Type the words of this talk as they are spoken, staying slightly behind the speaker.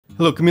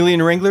Hello,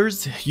 Chameleon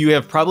Wranglers. You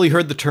have probably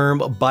heard the term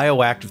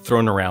bioactive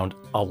thrown around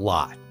a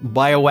lot.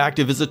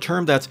 Bioactive is a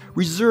term that's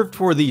reserved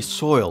for the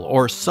soil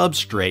or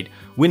substrate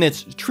when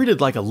it's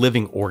treated like a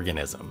living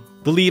organism.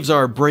 The leaves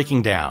are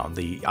breaking down,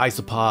 the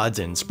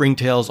isopods and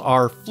springtails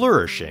are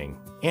flourishing,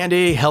 and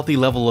a healthy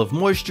level of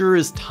moisture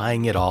is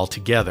tying it all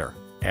together.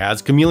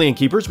 As chameleon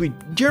keepers, we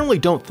generally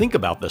don't think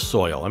about the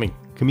soil. I mean,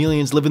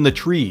 chameleons live in the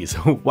trees.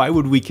 Why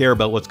would we care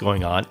about what's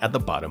going on at the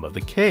bottom of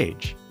the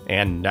cage?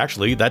 And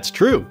actually, that's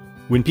true.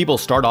 When people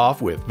start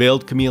off with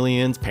veiled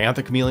chameleons,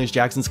 panther chameleons,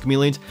 Jackson's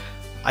chameleons,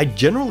 I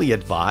generally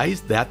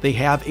advise that they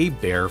have a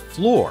bare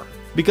floor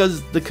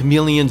because the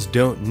chameleons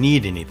don't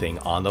need anything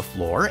on the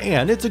floor,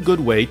 and it's a good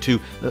way to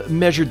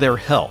measure their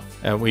health.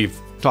 And we've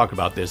talked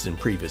about this in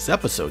previous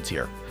episodes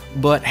here.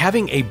 But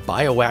having a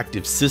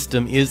bioactive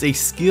system is a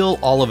skill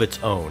all of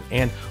its own,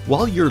 and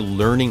while you're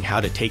learning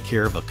how to take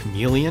care of a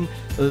chameleon,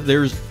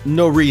 there's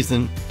no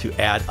reason to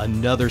add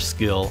another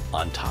skill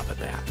on top of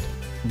that.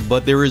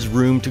 But there is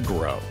room to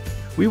grow.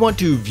 We want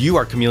to view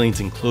our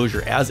chameleon's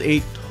enclosure as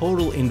a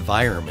total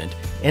environment,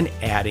 and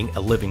adding a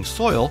living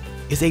soil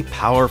is a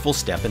powerful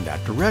step in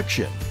that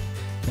direction.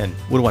 And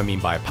what do I mean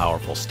by a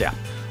powerful step?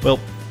 Well,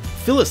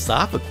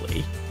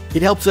 philosophically,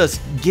 it helps us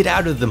get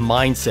out of the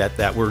mindset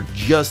that we're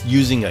just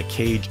using a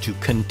cage to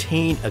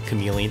contain a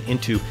chameleon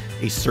into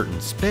a certain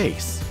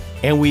space.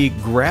 And we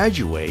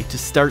graduate to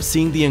start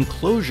seeing the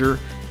enclosure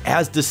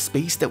as the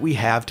space that we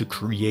have to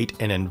create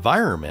an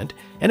environment,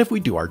 and if we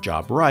do our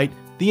job right,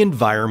 the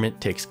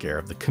environment takes care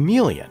of the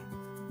chameleon.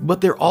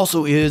 But there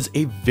also is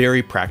a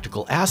very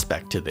practical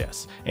aspect to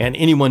this, and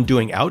anyone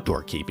doing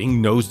outdoor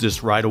keeping knows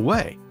this right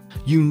away.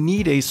 You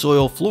need a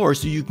soil floor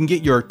so you can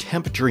get your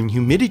temperature and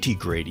humidity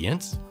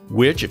gradients,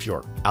 which if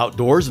you're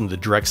outdoors in the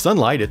direct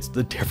sunlight, it's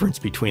the difference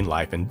between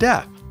life and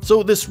death.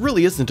 So this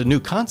really isn't a new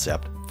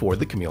concept for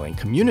the chameleon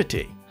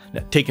community.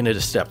 Now, taking it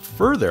a step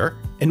further,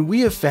 and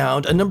we have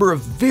found a number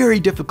of very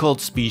difficult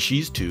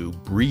species to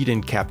breed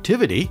in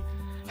captivity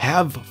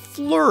have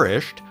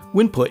flourished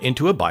when put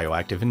into a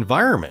bioactive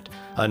environment.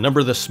 A number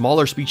of the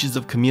smaller species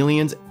of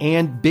chameleons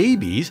and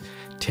babies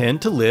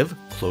tend to live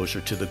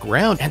closer to the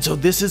ground, and so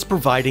this is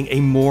providing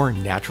a more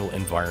natural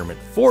environment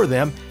for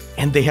them,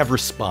 and they have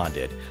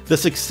responded. The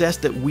success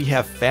that we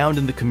have found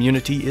in the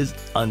community is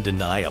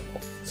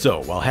undeniable.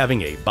 So while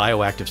having a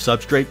bioactive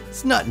substrate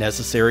is not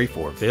necessary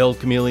for veiled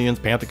chameleons,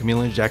 panther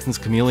chameleons, Jackson's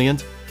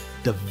chameleons,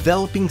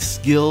 developing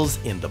skills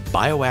in the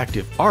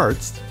bioactive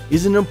arts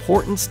is an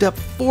important step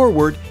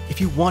forward if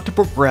you want to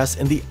progress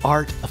in the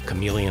art of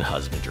chameleon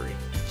husbandry.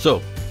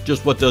 So,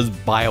 just what does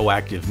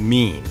bioactive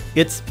mean?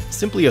 It's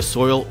simply a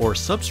soil or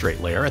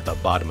substrate layer at the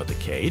bottom of the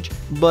cage,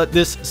 but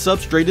this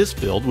substrate is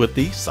filled with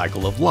the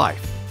cycle of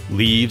life.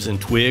 Leaves and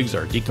twigs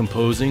are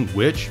decomposing,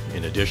 which,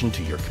 in addition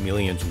to your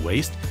chameleon's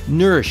waste,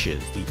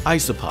 nourishes the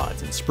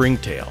isopods and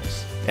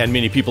springtails. And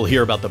many people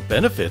hear about the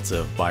benefits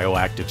of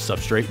bioactive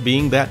substrate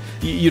being that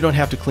you don't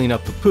have to clean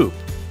up the poop.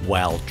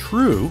 While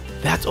true,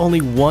 that's only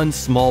one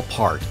small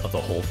part of the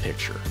whole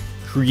picture.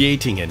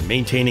 Creating and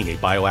maintaining a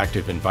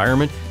bioactive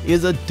environment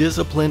is a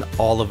discipline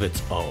all of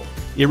its own.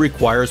 It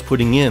requires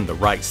putting in the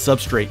right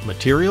substrate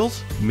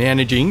materials,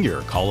 managing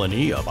your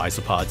colony of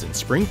isopods and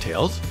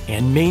springtails,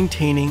 and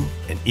maintaining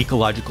an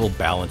ecological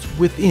balance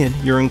within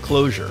your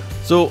enclosure.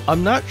 So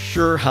I'm not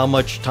sure how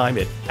much time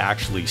it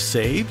actually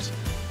saves,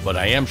 but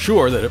I am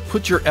sure that it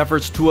puts your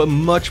efforts to a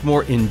much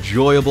more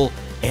enjoyable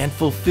and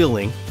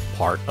fulfilling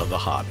part of the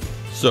hobby.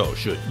 So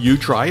should you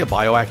try a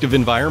bioactive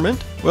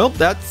environment? Well,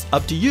 that's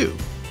up to you.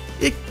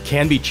 It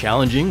can be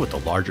challenging with the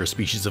larger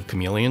species of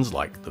chameleons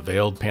like the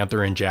veiled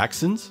panther and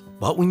Jacksons,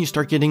 but when you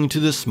start getting into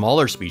the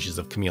smaller species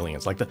of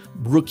chameleons like the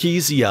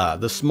Brookesia,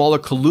 the smaller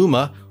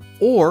Kaluma,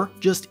 or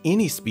just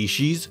any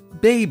species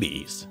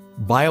babies,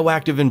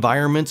 bioactive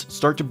environments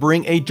start to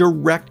bring a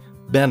direct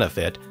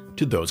benefit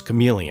to those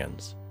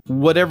chameleons.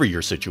 Whatever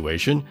your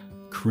situation,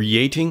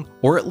 creating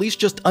or at least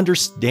just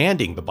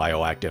understanding the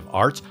bioactive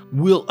arts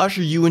will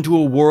usher you into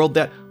a world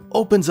that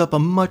opens up a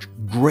much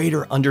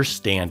greater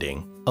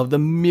understanding of the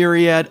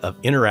myriad of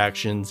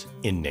interactions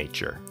in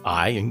nature.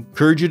 I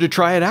encourage you to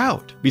try it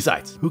out.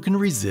 Besides, who can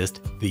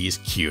resist these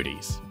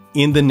cuties?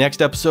 In the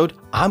next episode,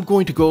 I'm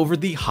going to go over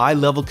the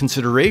high-level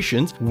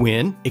considerations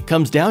when it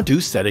comes down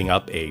to setting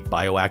up a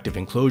bioactive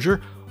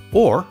enclosure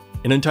or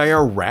an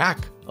entire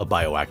rack of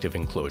bioactive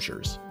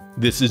enclosures.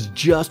 This is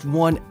just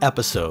one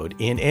episode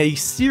in a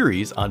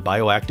series on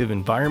bioactive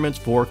environments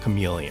for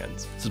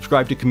chameleons.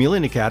 Subscribe to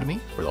Chameleon Academy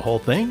for the whole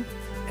thing,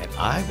 and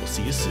I will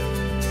see you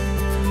soon.